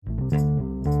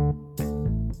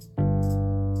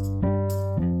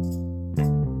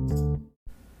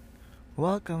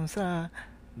Welcome sa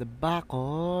The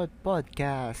Bakod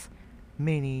Podcast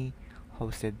Mini,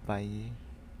 hosted by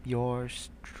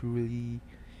yours truly,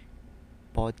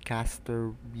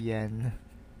 podcaster Bien.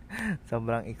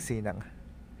 Sobrang iksi ng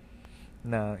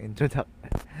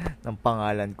introduction ng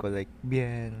pangalan ko, like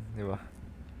Bien, di ba?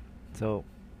 So,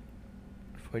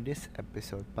 for this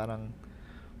episode, parang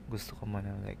gusto ko man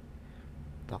like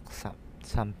talk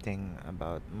something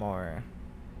about more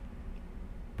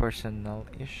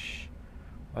personal-ish,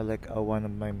 or like one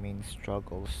of my main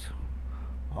struggles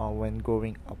when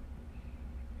growing up,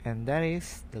 and that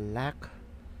is the lack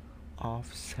of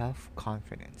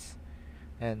self-confidence.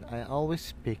 And I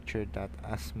always pictured that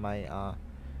as my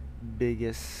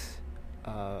biggest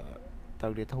uh,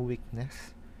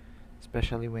 weakness,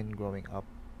 especially when growing up.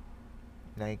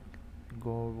 Like,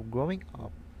 growing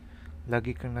up,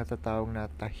 lagi kang natatawag na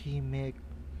tahimik,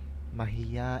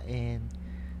 mahiyain,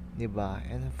 di ba?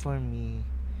 And for me,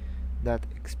 that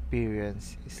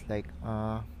experience is like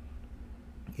a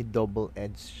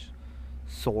double-edged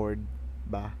sword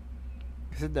ba?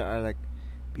 Kasi there are like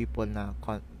people na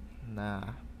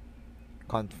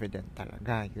confident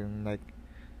talaga, yung like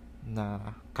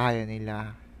na kaya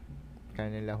nila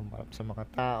humarap sa mga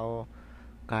tao,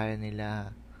 kaya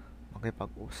nila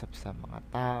makipag-usap sa mga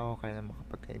tao, kaya nila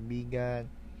makapagkaibigan,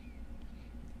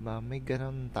 ba? May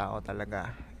ganun tao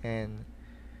talaga. And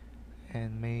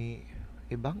may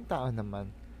ibang tao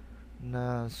naman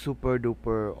na super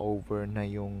duper over na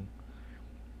yung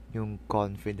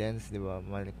confidence, 'di ba?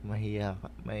 Mahihiya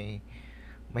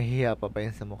pa ba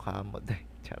yun sa mukha mo?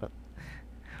 Charot.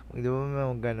 Di ba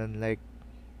may mga ganun, like,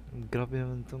 grabe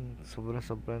naman tong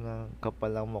sobra-sobra na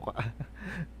kapal ang mukha.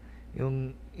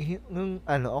 yung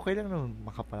ano, okay lang naman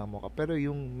makapal ang mukha, pero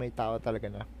yung may tao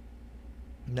talaga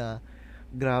na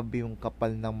grabe yung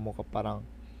kapal ng mukha, parang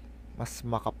mas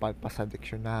makapal pa sa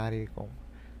dictionary kung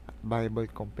at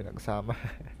Bible kung pinagsama.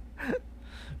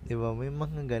 Di ba? May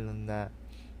mga ganun na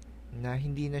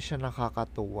hindi na siya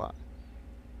nakakatuwa,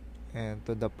 and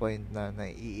to the point na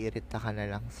naiirita ka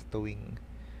na lang sa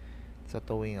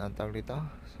tuwing ang tawag dito,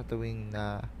 sa tuwing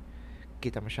na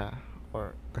kita mo siya,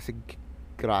 or kasi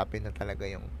grabe na talaga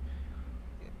yung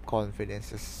confidence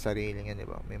sa sarili niya, di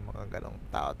ba? May mga ganong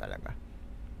tao talaga.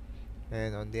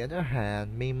 And on the other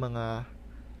hand, may mga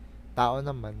tao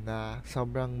naman na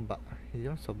sobrang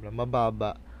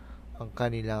mababa ang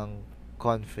kanilang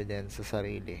confidence sa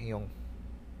sarili. Yung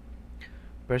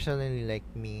personally, like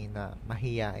me, na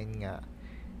mahiyain nga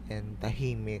and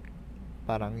tahimik,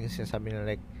 parang yung sinasabi na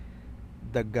like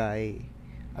the guy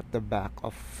at the back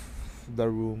of the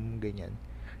room, ganyan.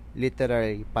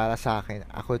 Literally, para sa akin,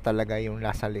 ako talaga yung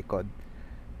nasa likod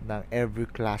ng every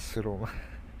classroom.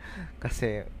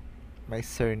 Kasi my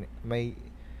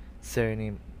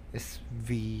surname is V,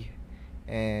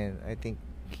 and I think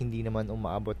hindi naman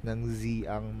umaabot ng Z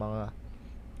ang mga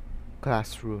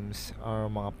classrooms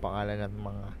or mga pangalan ng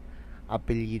mga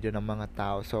apelyido ng mga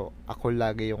tao. So, ako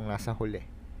lagi yung nasa huli.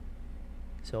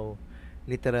 So,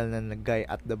 literal na guy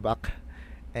at the back,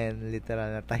 and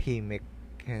literal na tahimik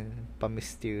and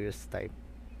pa-mysterious type.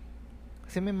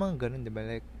 Kasi may mga ganun, di ba?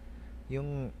 Like,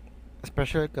 yung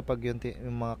especially kapag yung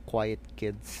mga quiet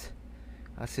kids,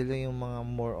 sila yung mga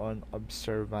more on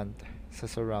observant sa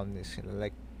surroundings nila.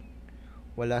 Like,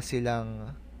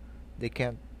 they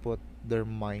can't put their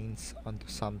minds onto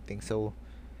something, so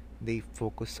they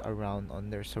focus around on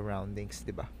their surroundings,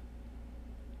 di ba?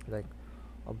 Like,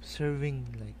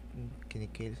 observing, like,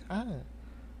 kinikilis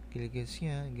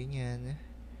niya, ganyan.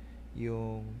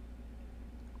 Yung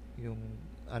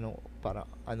ano, para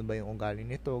ano ba yung ugali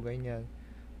nito, ganyan,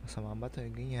 masama ba to,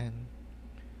 ganyan,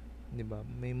 di ba?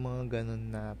 May mga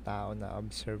ganun na tao na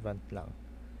observant lang,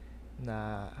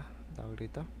 na tawag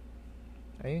dito,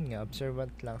 ayun nga,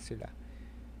 observant lang sila,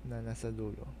 na nasa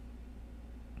dulo.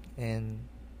 And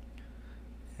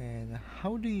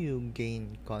how do you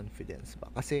gain confidence ba?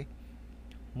 Kasi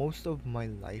most of my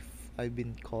life I've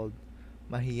been called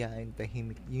mahiyain,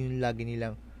 tahimik, yung lagi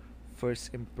nilang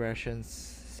first impressions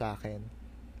sa akin.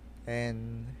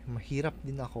 And mahirap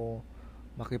din ako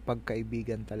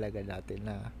makipagkaibigan talaga dati,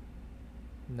 na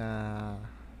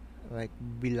like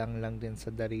bilang lang din sa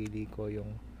darili ko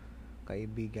yung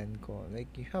kaibigan ko.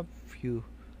 Like, you have few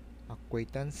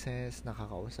acquaintances,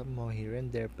 nakakausap mo here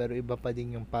and there, pero iba pa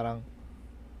din yung parang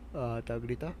tawag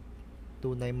dito,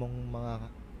 tunay mong mga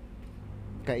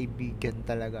kaibigan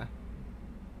talaga,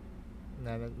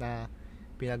 na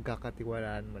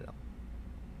pinagkakatiwalaan mo lang.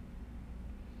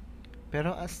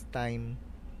 Pero as time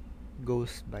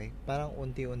goes by, parang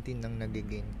unti-unti nang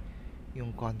nagigain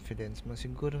yung confidence mo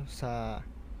siguro sa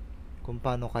kung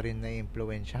paano ka rin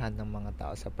naiimpluwensyahan ng mga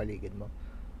tao sa paligid mo.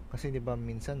 Kasi 'di ba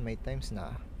minsan may times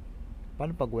na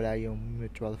paano pag wala yung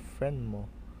mutual friend mo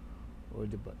o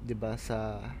 'di ba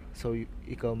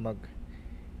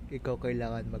ikaw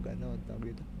kailangan mag ano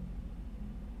tawag dito.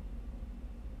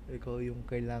 Ikaw yung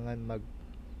kailangan mag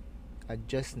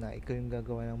adjust na ikaw yung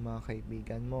gagawa ng mga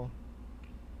kaibigan mo.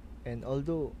 And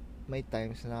although may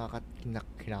times na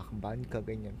kinakabahan ka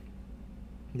ganyan,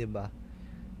 'di ba?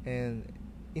 And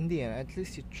in the end, at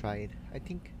least you tried. I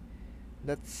think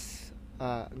that's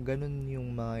ganun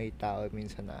yung mga tao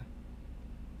minsan na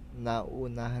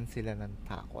nauunahan sila ng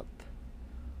takot.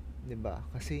 'Di ba?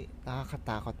 Kasi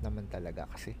nakakatakot naman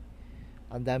talaga kasi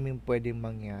ang daming pwedeng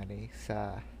mangyari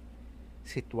sa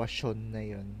sitwasyon na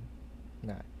 'yon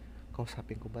na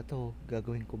kausapin ko ba 'to?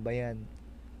 Gagawin ko ba 'yan?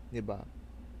 'Di ba?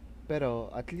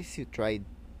 Pero at least you tried.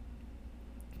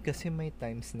 Kasi may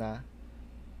times na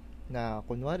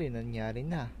kunwari nangyari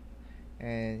na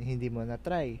and hindi mo na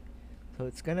try. So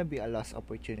it's gonna be a lost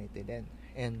opportunity then.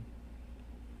 And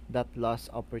that lost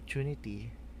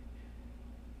opportunity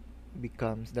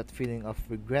becomes that feeling of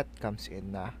regret comes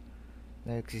in na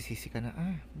nagsisisi ka na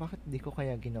bakit di ko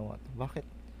kaya ginawa to,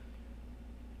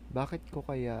 bakit ko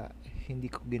kaya hindi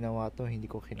ko ginawa to,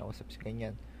 hindi ko kinausap si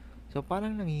ganyan. So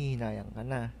parang nanghihinayang ka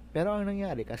na, pero ang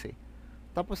nangyari kasi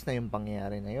tapos na yung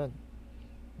pangyayari na yon,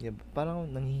 diba? Parang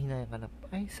nanghihinayang ka na,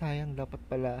 ay sayang, dapat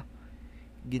pala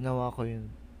ginawa ko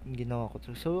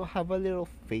to. So have a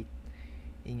little faith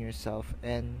in yourself,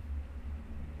 and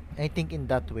I think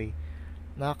in that way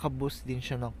nakaka-boost din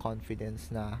siya ng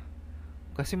confidence na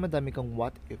kasi madami kang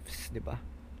what ifs, 'di ba?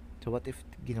 So what if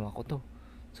ginawa ko to?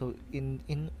 So in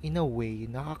a way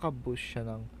nakaka-boost siya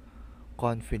ng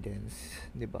confidence,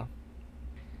 'di ba?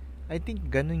 I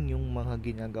think ganun yung mga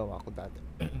ginagawa ko dati.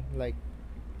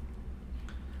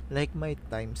 like my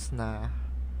times na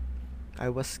I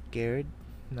was scared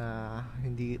na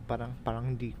parang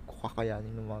hindi ko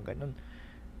kakayanin ng mga ganun.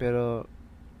 Pero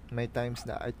may times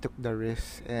na I took the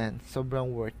risk and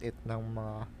sobrang worth it ng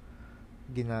mga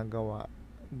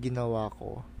ginawa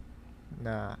ko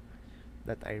na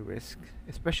that I risk.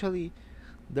 Especially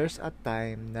there's a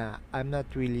time na I'm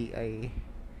not really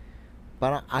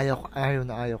parang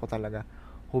ayaw ko talaga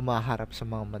humaharap sa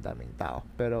mga madaming tao.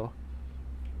 Pero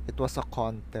it was a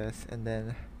contest and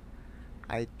then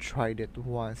I tried it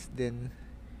once, then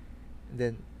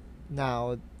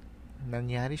now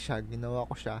nangyari siya, ginawa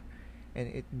ko siya, and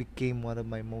it became one of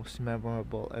my most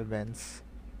memorable events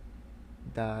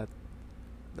that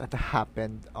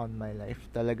happened on my life.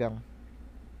 Talagang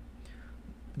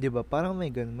 'di ba parang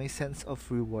may sense of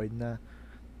reward na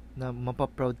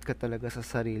mapaproud ka talaga sa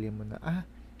sarili mo na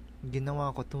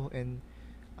ginawa ko to, and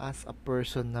as a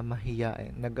person na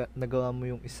mahiyain nagawa mo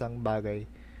yung isang bagay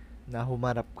na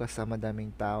humarap ka sa madaming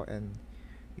tao and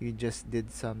you just did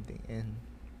something, and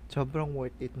sobrang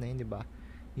worth it na yun, 'di ba?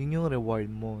 Yun yung reward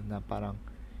mo na parang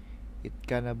it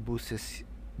kinda boost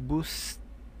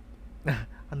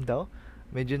ano daw?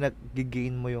 Medyo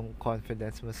nag-gain mo yung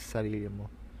confidence mo sa sarili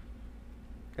mo.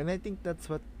 And I think that's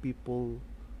what people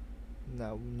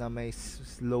na may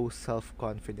low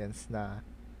self-confidence na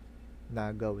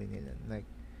gawin nila.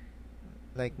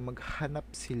 Like maghanap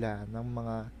sila ng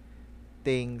mga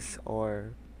things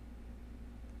or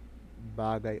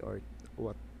bagay or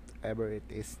whatever it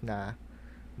is na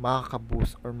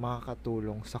makaka-boost or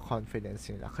makakatulong sa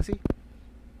confidence nila. Kasi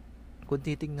kung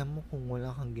titingnan mo, kung wala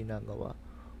kang ginagawa,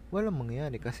 walang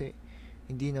mangyayari kasi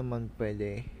hindi naman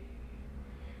pwedeng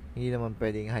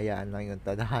hayaan lang yung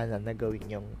tadhana na gawin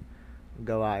yung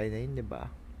gawain na yun, 'di ba?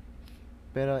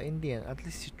 Pero in the end, at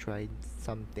least you tried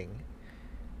something.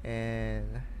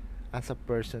 And as a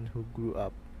person who grew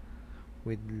up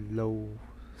with low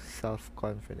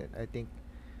self-confidence, I think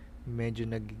medyo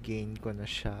nag-gain ko na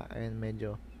siya and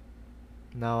medyo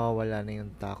nawawala na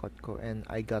yung takot ko, and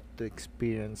I got to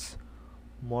experience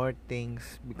more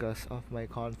things because of my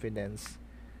confidence.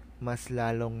 Mas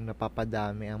lalong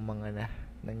napapadami ang mga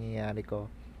nangyayari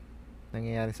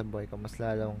sa buhay ko. Mas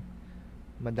lalong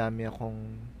madami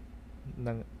akong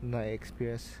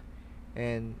na-experience,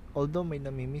 and although may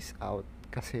nami-miss out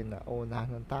kasi naunahan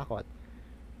ng takot,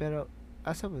 pero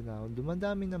as of now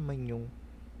dumadami naman yung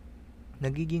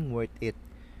nagiging worth it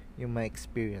yung my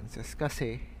experiences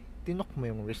kasi tinok mo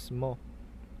yung risk mo,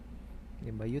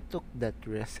 diba? You took that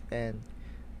risk, and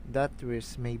that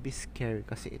risk may be scary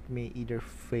kasi it may either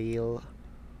fail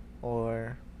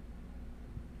or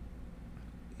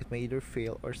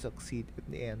succeed in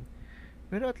the end.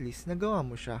 Pero at least nagawa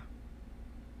mo siya,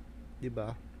 'di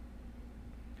ba?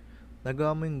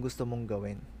 Nagawa mo yung gusto mong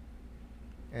gawin.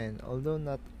 And although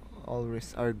not all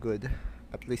risks are good.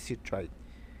 At least you tried.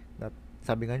 That,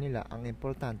 sabi nga nila, ang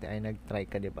importante ay nag-try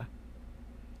ka, di ba?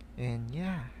 And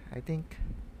yeah, I think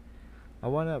I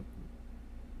wanna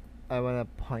I wanna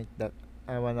point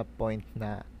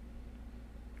na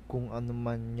kung ano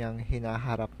man yang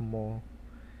hinaharap mo,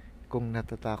 kung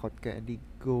natatakot ka, di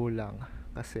go lang.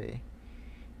 Kasi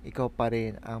ikaw pa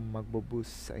rin ang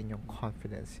magbo-boost sa inyong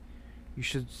confidence. You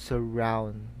should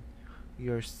surround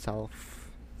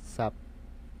yourself sa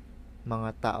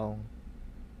mga taong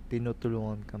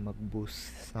tinutulungan ka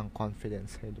mag-boost ng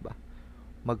confidence sa'yo, diba?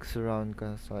 Mag-surround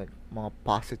ka sa like, mga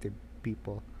positive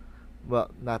people. Well,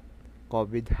 not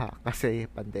COVID ha, kasi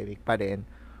pandemic pa rin.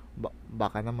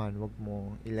 Baka naman wag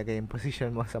mo ilagay yung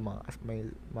position mo sa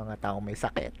mga taong may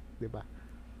sakit, 'di ba?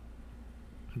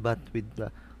 But with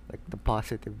the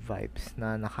positive vibes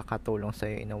na nakakatulong sa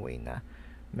in a way na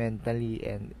mentally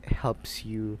and helps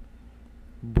you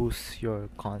boost your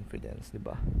confidence, 'di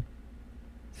ba?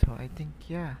 So I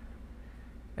think yeah,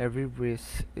 every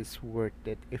risk is worth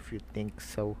it if you think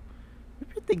so.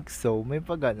 If you think so, may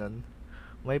pa ganun.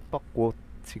 May pa quote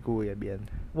si Kuya Bian.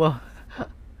 Wow.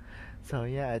 So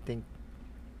yeah, I think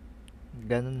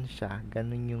ganun siya.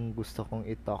 Ganun yung gusto kong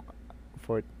i-talk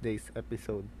for today's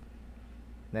episode.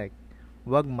 Like,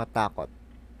 wag matakot.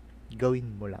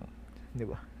 Gawin mo lang. Di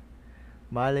ba?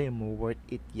 Malay mo, worth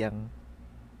it yung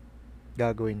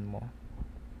gagawin mo.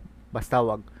 Basta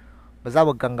wag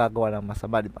kang gagawa ng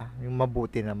masama, di ba? Yung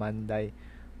mabuti naman, dahil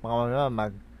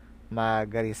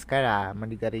mag-risk ka na,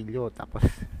 manigarilyo, tapos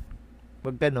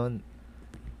wag ganun.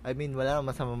 I mean, wala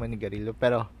namang masama manigarilyo,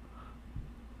 pero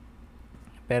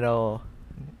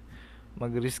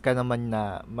mag-risk ka naman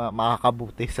na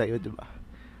makakabuti sa'yo, di ba?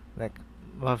 Like,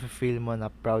 ma-feel mo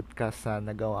na proud ka sa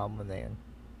nagawa mo na yun.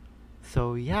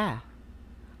 So, yeah.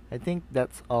 I think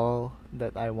that's all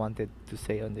that I wanted to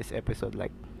say on this episode.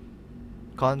 Like,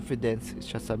 confidence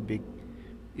is just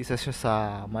isa siya sa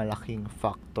malaking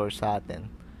factor sa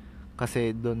atin.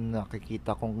 Kasi doon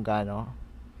nakikita kung gaano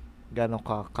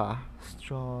ka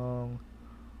strong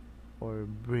or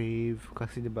brave.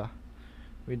 Kasi, di ba,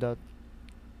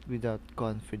 without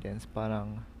confidence,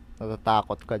 parang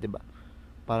natatakot ka, 'di ba?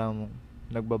 Parang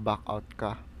nagba-back out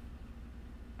ka.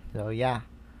 So yeah,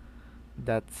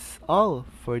 that's all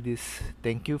for this.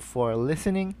 Thank you for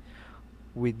listening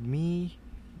with me,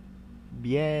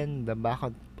 Bien,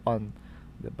 on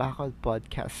the Bakod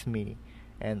Podcast Mini,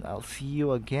 and I'll see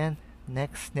you again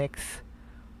next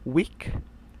week,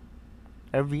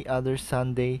 every other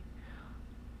Sunday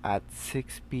at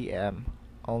 6 p.m.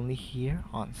 only here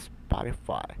on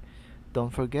Spotify. Don't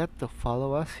forget to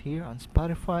follow us here on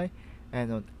Spotify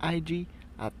and on IG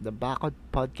at the Bakod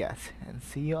Podcast. And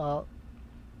see you all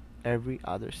every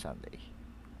other Sunday.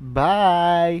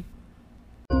 Bye!